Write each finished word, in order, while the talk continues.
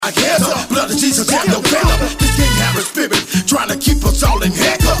I guess blood of Jesus have no killer. This king have a spirit trying to keep us all in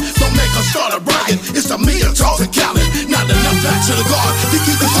heck. Don't make us start a bragging. It's a million Charles and counting. Not enough back to the God to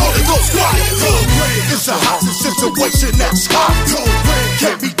keep the Holy Ghost quiet. It's a hostage situation that's hot.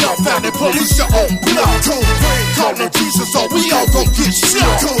 Can't be dumbfounded. Police your own blood. Calling Jesus or we all gon' get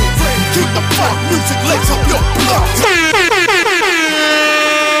shot. Keep the funk music lace up your blood.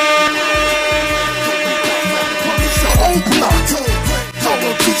 Police your own blood.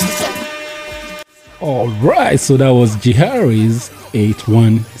 Alright, so that was Jihari's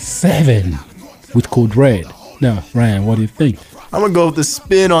 817 with Code Red. Now, Ryan, what do you think? I'm gonna go with the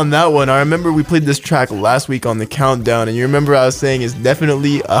spin on that one. I remember we played this track last week on the countdown, and you remember I was saying it's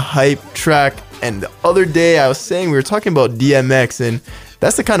definitely a hype track. And the other day I was saying we were talking about DMX, and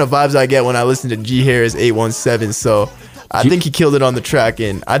that's the kind of vibes I get when I listen to Jihari's 817. So I think he killed it on the track,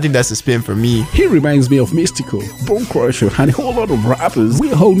 and I think that's a spin for me. He reminds me of Mystical, Bone Crusher, and a whole lot of rappers.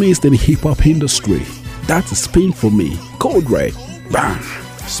 We're homies in the hip-hop industry. That's a spin for me. Code Red. Bam.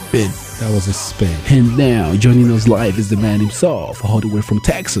 Spin. That was a spin. And now, joining us live is the man himself, all the way from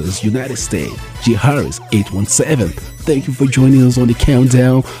Texas, United States, Jihari's 817. Thank you for joining us on the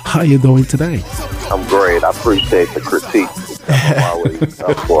countdown. How are you doing today? I'm great. I appreciate the critique. I'm always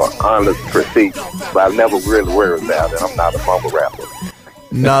up for honest critique, but I've never really worried about it. I'm not a mumble rapper.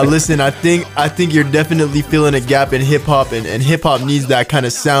 Nah, listen, I think you're definitely feeling a gap in hip hop, and hip hop needs that kind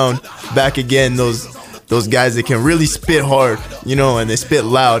of sound back again. Those guys that can really spit hard, you know, and they spit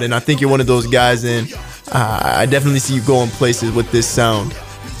loud. And I think you're one of those guys, and I definitely see you going places with this sound.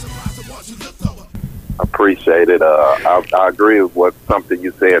 Appreciate it. I agree with what something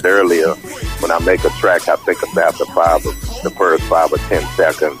you said earlier. When I make a track, I think about the first 5 or 10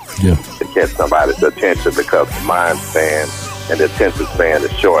 seconds to catch somebody's attention, because the mind span and the attention span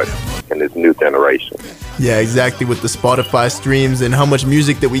is short in this new generation. Yeah, exactly. With the Spotify streams and how much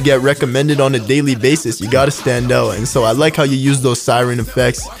music that we get recommended on a daily basis, you got to stand out. And so I like how you use those siren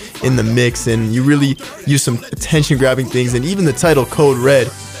effects in the mix, and you really use some attention-grabbing things. And even the title, Code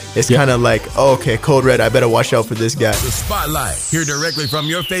Red, it's kind of like, oh, okay, Code Red, I better watch out for this guy. The Spotlight, hear directly from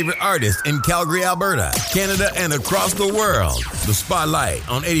your favorite artists in Calgary, Alberta, Canada, and across the world. The Spotlight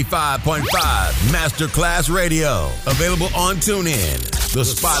on 85.5 Masterclass Radio. Available on TuneIn. The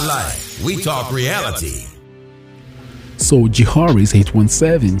Spotlight, we talk reality. So, Jihari's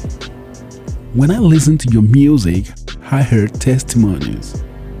 817. When I listen to your music, I heard testimonies.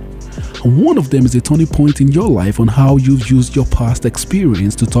 And one of them is a turning point in your life on how you've used your past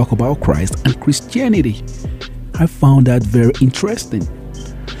experience to talk about Christ and Christianity. I found that very interesting.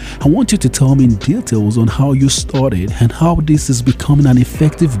 I want you to tell me in details on how you started and how this is becoming an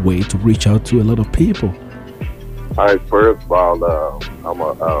effective way to reach out to a lot of people. All right, first of all, I'm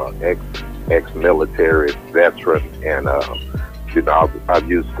a ex-military veteran, and you know, I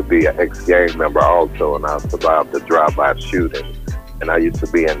used to be an ex-gang member also, and I survived the drive-by shooting. And I used to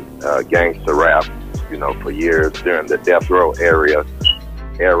be in gangster rap, you know, for years during the death row era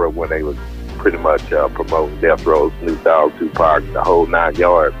when they was pretty much promoting death row, Snoop Dogg, Tupac, the whole 9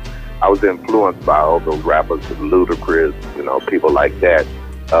 yards. I was influenced by all those rappers, Ludacris, you know, people like that.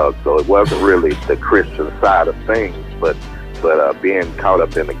 So it wasn't really the Christian side of things, but being caught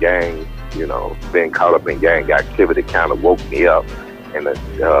up in the gang, you know, being caught up in gang activity kind of woke me up, and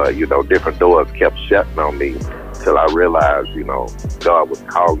you know, different doors kept shutting on me. Till I realized, you know, God was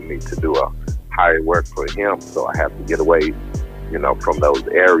calling me to do a higher work for Him, so I had to get away, you know, from those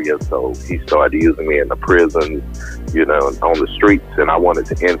areas. So He started using me in the prisons, you know, on the streets, and I wanted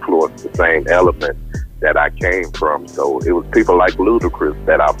to influence the same element that I came from. So it was people like Ludacris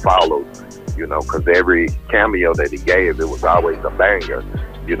that I followed, you know, because every cameo that he gave, it was always a banger,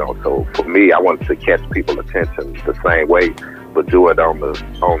 you know. So for me, I wanted to catch people's attention the same way, but do it on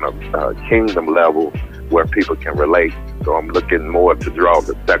a kingdom level, where people can relate. So I'm looking more to draw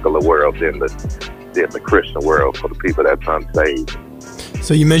the secular world than the Christian world for the people that's unsaved.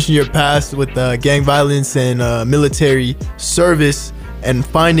 So you mentioned your past with gang violence and military service and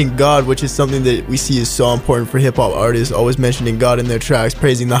finding God, which is something that we see is so important for hip-hop artists, always mentioning God in their tracks,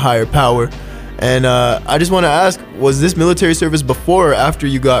 praising the higher power. And I just want to ask, was this military service before or after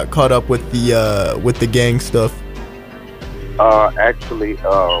you got caught up with the gang stuff? Actually,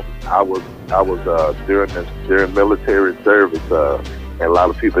 I was during military service, and a lot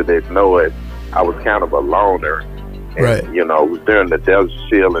of people didn't know it. I was kind of a loner, and, right. You know, it was during the Desert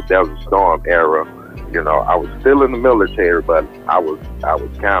Shield and Desert Storm era. You know, I was still in the military, but I was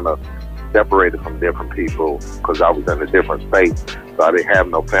kind of separated from different people because I was in a different state, so I didn't have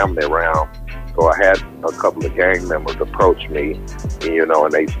no family around. So I had a couple of gang members approach me, you know,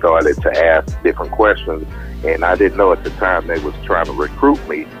 and they started to ask different questions. And I didn't know at the time they was trying to recruit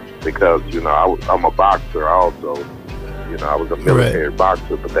me because, you know, I'm a boxer also. You know, I was a military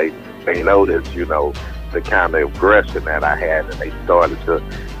boxer, but they noticed, you know, the kind of aggression that I had, and they started to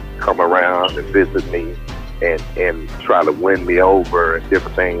come around and visit me and try to win me over and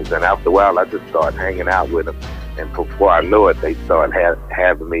different things. And after a while, I just started hanging out with them. And before I know it, they started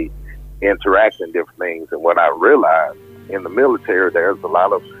having me interact in different things. And what I realized in the military, there's a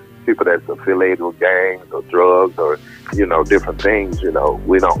lot of people that's affiliated with gangs or drugs or, you know, different things, you know,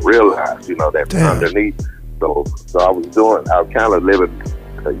 we don't realize, you know, that's underneath. So I was kind of living,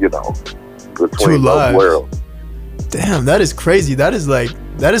 you know, between both worlds. Damn, that is crazy. That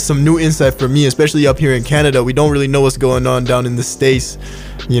is some new insight for me, especially up here in Canada. We don't really know what's going on down in the States,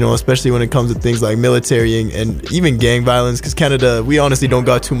 you know, especially when it comes to things like military and even gang violence, because Canada, we honestly don't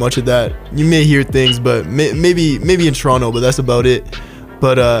got too much of that. You may hear things, but maybe in Toronto, but that's about it.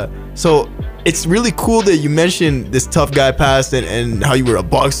 But so it's really cool that you mentioned this tough guy past and how you were a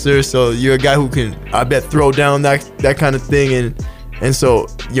boxer. So you're a guy who can, I bet, throw down that kind of thing. And so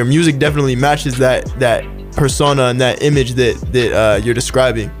your music definitely matches that persona and that image that you're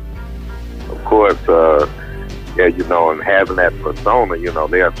describing. Of course, yeah, you know, and having that persona, you know,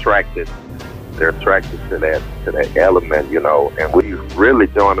 they're attracted to that element, you know. And we really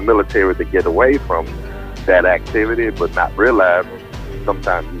join the military to get away from that activity, but not realizing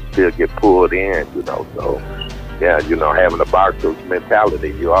sometimes you still get pulled in, you know. So, yeah, you know, having a boxer's mentality,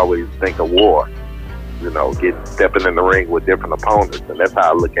 you always think of war, you know, stepping in the ring with different opponents. And that's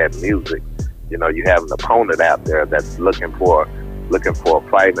how I look at music. You know, you have an opponent out there that's looking for a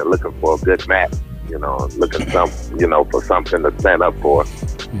fight and looking for a good match, you know, looking for something to stand up for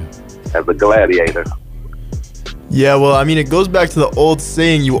as a gladiator. Yeah, well, I mean, it goes back to the old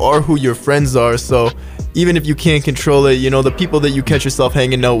saying, you are who your friends are. So even if you can't control it, you know, the people that you catch yourself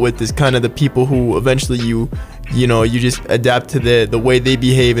hanging out with is kind of the people who eventually you just adapt to the way they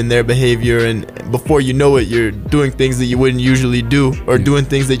behave and their behavior, and before you know it, you're doing things that you wouldn't usually do, or doing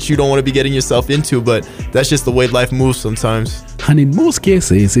things that you don't want to be getting yourself into, but that's just the way life moves sometimes. And in most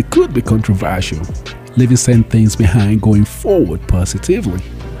cases, it could be controversial, leaving certain things behind going forward positively.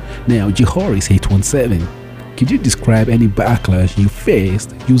 Now, Jihoris 817, could you describe any backlash you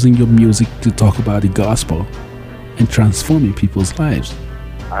faced using your music to talk about the gospel and transforming people's lives?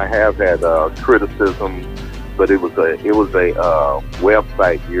 I have had criticism, but it was a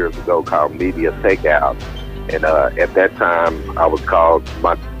website years ago called Media Takeout, and at that time I was called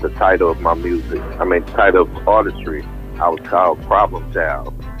the title of artistry. I was called Problem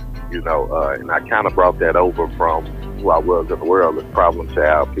Child, you know, and I kind of brought that over from who I was in the world as Problem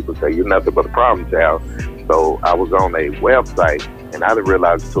Child. People say you're nothing but a problem child. So I was on a website, and I didn't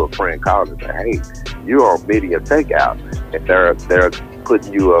realize until a friend called and said, "Hey, you're on Media Takeout," and they're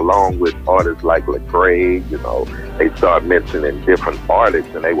putting you along with artists like Lecrae. You know, they started mentioning different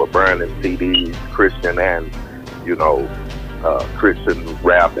artists, and they were burning CDs, Christian and, you know, Christian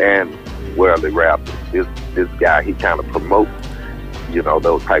rap and worldly rap. This guy, he kind of promotes, you know,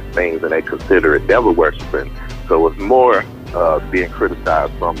 those type of things, and they consider it devil worshiping. So it's more being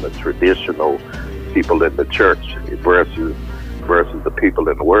criticized from the traditional people in the church versus the people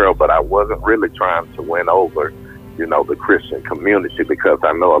in the world. But I wasn't really trying to win over, you know, the Christian community, because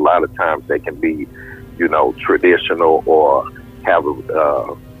I know a lot of times they can be, you know, traditional or have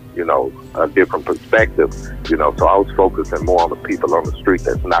you know, a different perspective, you know. So I was focusing more on the people on the street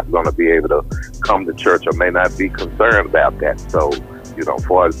that's not going to be able to come to church or may not be concerned about that. So, you know, as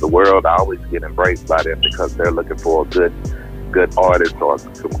far as the world, I always get embraced by them because they're looking for a good artist or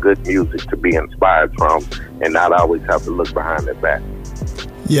some good music to be inspired from, and not always have to look behind their back.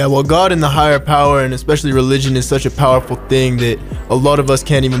 Yeah, well, God and the higher power, and especially religion, is such a powerful thing that a lot of us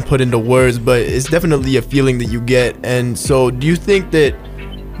can't even put into words, but it's definitely a feeling that you get. And so do you think that,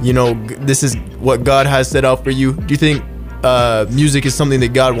 you know, this is what God has set out for you? Do you think music is something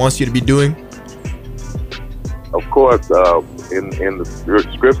that God wants you to be doing? Of course, in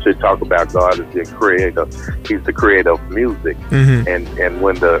the scripture, talk about God as the creator. He's the creator of music. Mm-hmm. And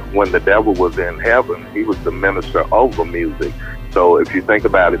when the devil was in heaven, he was the minister over music. So if you think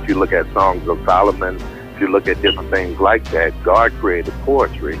about it, if you look at Songs of Solomon, if you look at different things like that, God created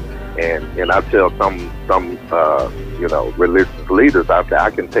poetry. And I tell some you know, religious leaders out there,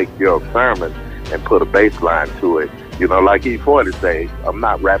 I can take your sermon and put a bass line to it. You know, like E40 say, I'm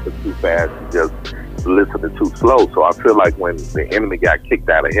not rapping too fast, just listening too slow. So I feel like when the enemy got kicked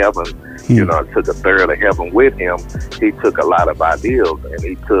out of heaven, you know, took a third of heaven with him, he took a lot of ideals, and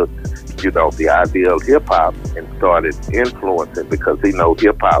he took, you know, the ideal hip-hop and started influencing, because he know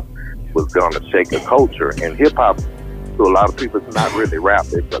hip-hop was going to shake a culture. And hip-hop, to a lot of people, it's not really rap,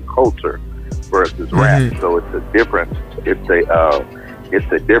 it's a culture. versus rap. So it's a difference.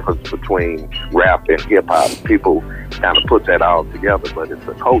 It's a difference between rap and hip hop. People kind of put that all together, but it's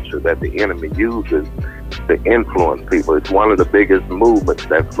a culture that the enemy uses to influence people. It's one of the biggest movements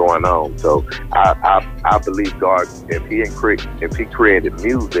that's going on. So I believe God, if he created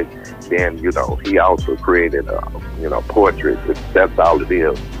music, then he also created poetry. That's all it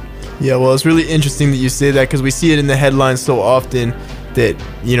is. Yeah, well, it's really interesting that you say that, because we see it in the headlines so often, that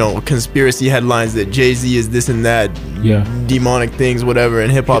conspiracy headlines that Jay-Z is this and that, demonic things, whatever,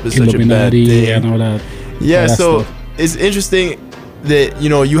 and hip-hop is such a bad thing and all that. Yeah, so stuff. It's interesting that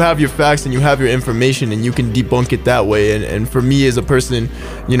you have your facts and you have your information and you can debunk it that way. And for me, as a person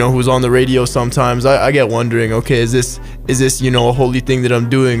who's on the radio, sometimes I get wondering, okay, is this a holy thing that I'm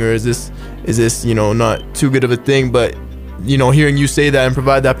doing, or is this not too good of a thing? But hearing you say that and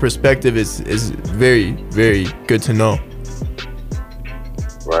provide that perspective is very, very good to know.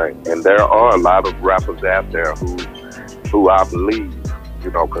 Right, and there are a lot of rappers out there who I believe,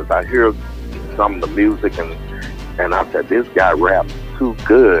 because I hear some of the music and I said, this guy raps too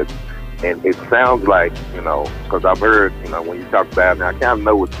good, and it sounds like, because I've heard, when you talk about it, I kind of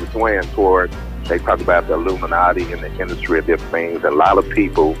know what you're swaying toward. They talk about the Illuminati and the industry of different things, and a lot of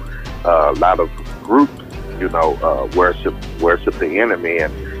people, a lot of groups, worship the enemy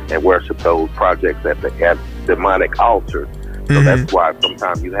and worship those projects at demonic altars. So that's why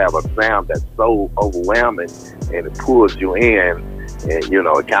sometimes you have a sound that's so overwhelming and it pulls you in, and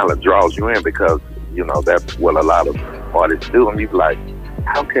it kind of draws you in, because that's what a lot of artists do. And you're like,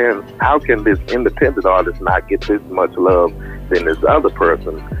 how can this independent artist not get this much love than this other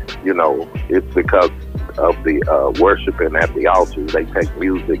person? It's because of the worshiping at the altars. They take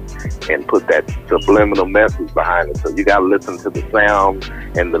music and put that subliminal message behind it. So you got to listen to the sound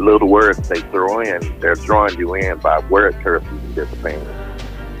and the little words they throw in. They're drawing you in by word curses and different things.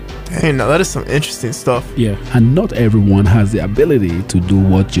 Hey, now that is some interesting stuff. Yeah, and not everyone has the ability to do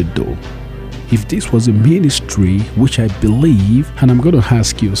what you do. If this was a ministry, which I believe, and I'm going to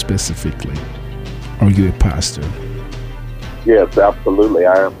ask you specifically, are you a pastor? Yes, absolutely.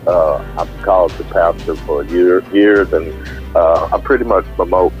 I am. I'm called to pastor for years, and I pretty much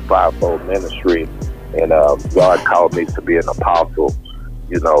promote fivefold ministry. And God called me to be an apostle.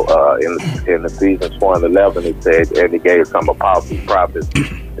 In Ephesians 1:11, He said, and He gave some apostles, prophets,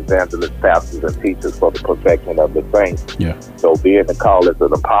 evangelists, pastors, and teachers for the perfection of the saints. Yeah. So being called as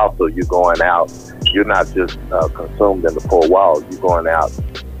an apostle, you're going out. You're not just consumed in the four walls. You're going out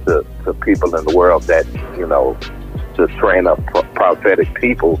to people in the world that to train up prophetic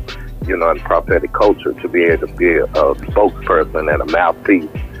people, and prophetic culture, to be able to be a spokesperson and a mouthpiece,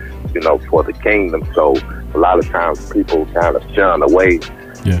 for the kingdom. So a lot of times people kind of shun away,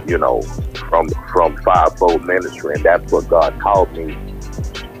 from fivefold ministry, and that's what God called me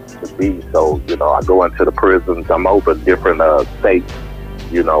to be. So, I go into the prisons. I'm over different states,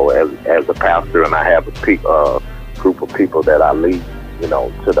 as a pastor, and I have a group of people that I lead,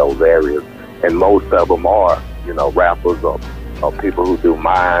 to those areas. And most of them are, rappers or people who do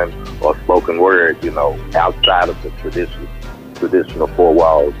mime or spoken word, outside of the traditional four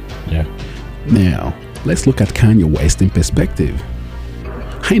walls. Yeah. Now, let's look at Kanye West in perspective.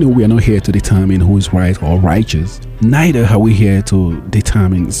 I know we are not here to determine who is right or righteous. Neither are we here to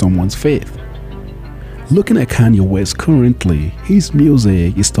determine someone's faith. Looking at Kanye West currently, his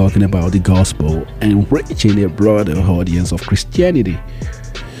music is talking about the gospel and reaching a broader audience of Christianity.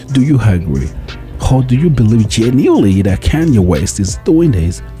 Do you agree? Or do you believe genuinely that Kanye West is doing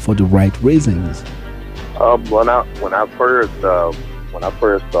this for the right reasons? When I first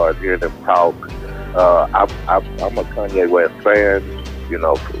started hearing them talk, I'm a Kanye West fan.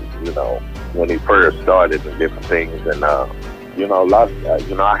 When he first started and different things, and a lot.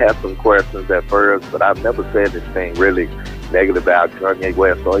 I had some questions at first, but I've never said anything really negative about Kanye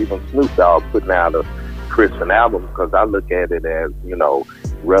West or even Snoop Dogg putting out a Christian album, because I look at it as,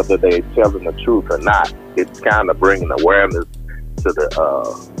 whether they're telling the truth or not, it's kind of bringing awareness to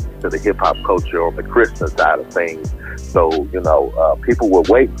the hip hop culture on the Christian side of things. So, people were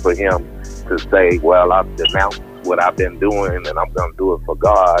waiting for him to say, well, I've denounced what I've been doing and I'm going to do it for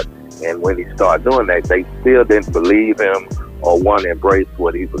God. And when he started doing that, they still didn't believe him or want to embrace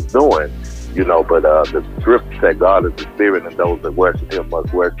what he was doing. But the scripture said God is the spirit, and those that worship him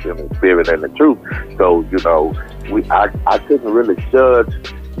must worship him in spirit and the truth. So, I couldn't really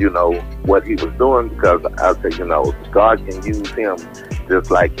judge, what he was doing, because I said, God can use him just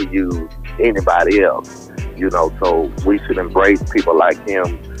like he used anybody else, so we should embrace people like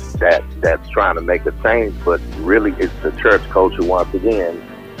him that's trying to make a change. But really it's the church culture once again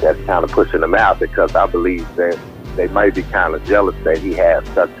that's kind of pushing him out, because I believe that they might be kind of jealous that he has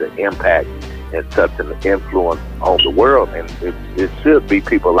such an impact and such an influence on the world. And it should be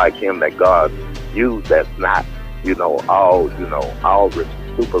people like him that God used. That's not, all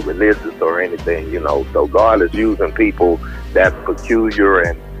super religious or anything, So God is using people that's peculiar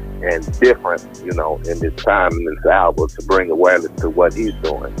and different, in this time and this hour to bring awareness to what he's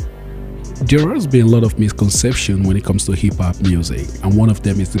doing. There has been a lot of misconception when it comes to hip-hop music, and one of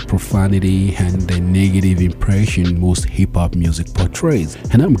them is the profanity and the negative impression most hip-hop music portrays.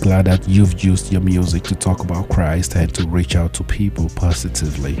 And I'm glad that you've used your music to talk about Christ and to reach out to people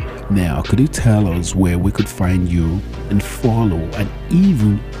positively. Now, could you tell us where we could find you and follow and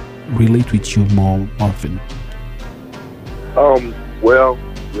even relate with you more often? Well,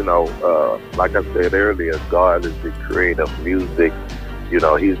 like I said earlier, God is the creator of music. He's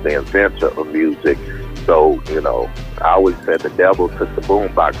the inventor of music. So, I always said the devil took the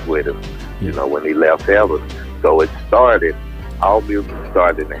boombox with him, when he left heaven. So all music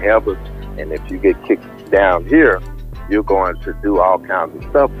started in heaven. And if you get kicked down here, you're going to do all kinds of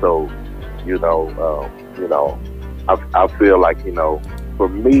stuff. So, I feel like, for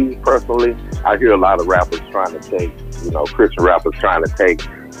me personally, I hear a lot of rappers trying to take, Christian rappers trying to take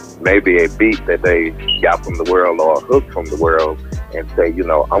maybe a beat that they got from the world or a hook from the world and say,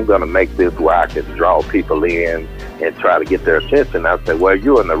 I'm going to make this where I can draw people in and try to get their attention. I say, well,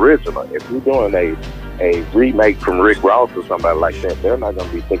 you're an original. If you're doing a remake from Rick Ross or somebody like that, they're not going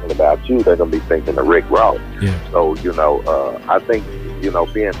to be thinking about you. They're going to be thinking of Rick Ross. Yeah. So, I think,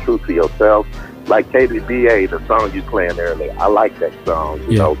 being true to yourself, like KDBA, the song you playing earlier, I like that song,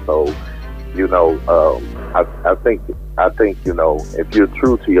 so, I think, if you're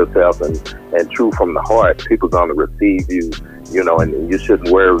true to yourself and true from the heart, people are going to receive you, and you shouldn't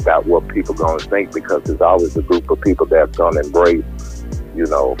worry about what people are going to think, because there's always a group of people that's going to embrace,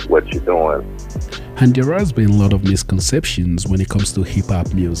 what you're doing. And there has been a lot of misconceptions when it comes to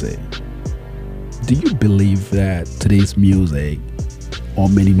hip-hop music. Do you believe that today's music, or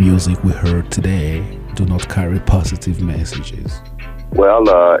many music we heard today, do not carry positive messages? Well,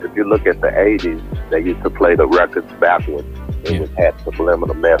 if you look at the 80s, they used to play the records backwards. It had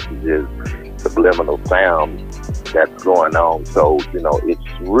subliminal messages, subliminal sounds that's going on. So,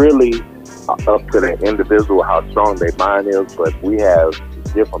 it's really up to the individual how strong their mind is, but we have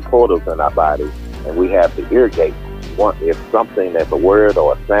different portals in our body, and we have the ear gates. If something, if a word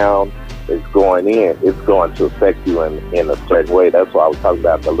or a sound is going in, it's going to affect you in a certain way. That's why I was talking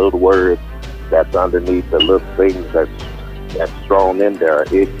about the little words that's underneath, the little things that's thrown in there.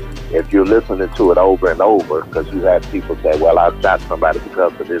 If you're listening to it over and over, because you have people say, well, I shot somebody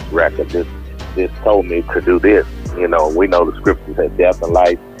because of this record, this told me to do this. We know the scripture said death and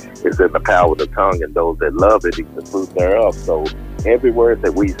life is in the power of the tongue, and those that love it eat the fruit thereof. So every word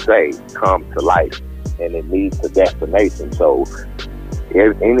that we say comes to life, and it leads to destination. So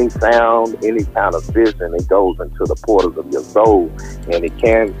any sound, any kind of vision, it goes into the portals of your soul, and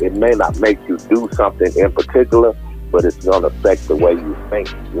it may not make you do something in particular, but it's going to affect the way you think,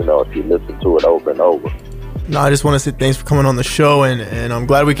 if you listen to it over and over. No, I just want to say thanks for coming on the show, and I'm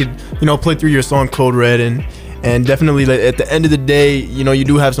glad we could, play through your song Code Red, and definitely at the end of the day, you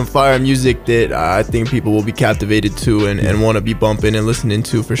do have some fire music that I think people will be captivated to and want to be bumping and listening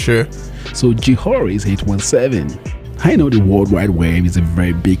to for sure. So G-Horace 817. I know the World Wide Web is a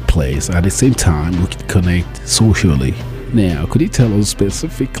very big place. At the same time, we can connect socially. Now, could you tell us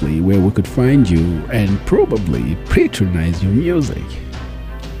specifically where we could find you and probably patronize your music?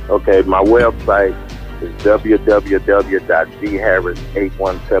 Okay, my website is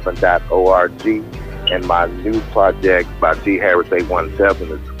www.gharris817.org, and my new project by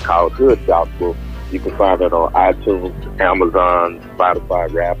G-Harris817 is called Hood Gospel. You can find it on iTunes, Amazon, Spotify,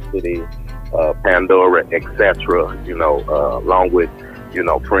 Rhapsody, Pandora, etc. Along with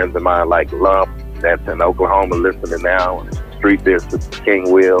friends of mine like Lump, that's in Oklahoma, listening now, Street Business,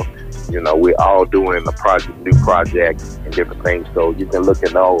 King Will. We're all doing new projects and different things. So you can look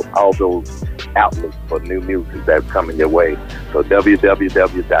at all those outlets for new music that's coming your way. So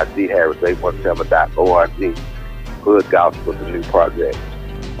www.gharris817.org, Hood Gospel, the new project.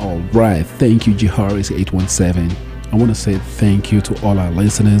 All right. Thank you, G-Horace 817. I want to say thank you to all our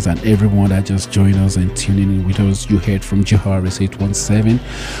listeners and everyone that just joined us and tuning in with us. You heard from G-Horace 817.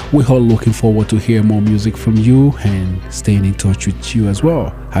 We're all looking forward to hear more music from you and staying in touch with you as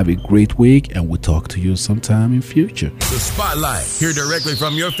well. Have a great week, and we'll talk to you sometime in future. The Spotlight. Hear directly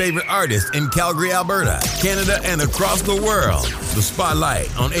from your favorite artists in Calgary, Alberta, Canada, and across the world. The Spotlight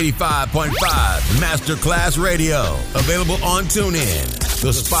on 85.5 Masterclass Radio. Available on TuneIn.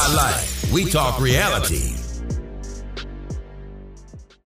 The Spotlight. We talk reality.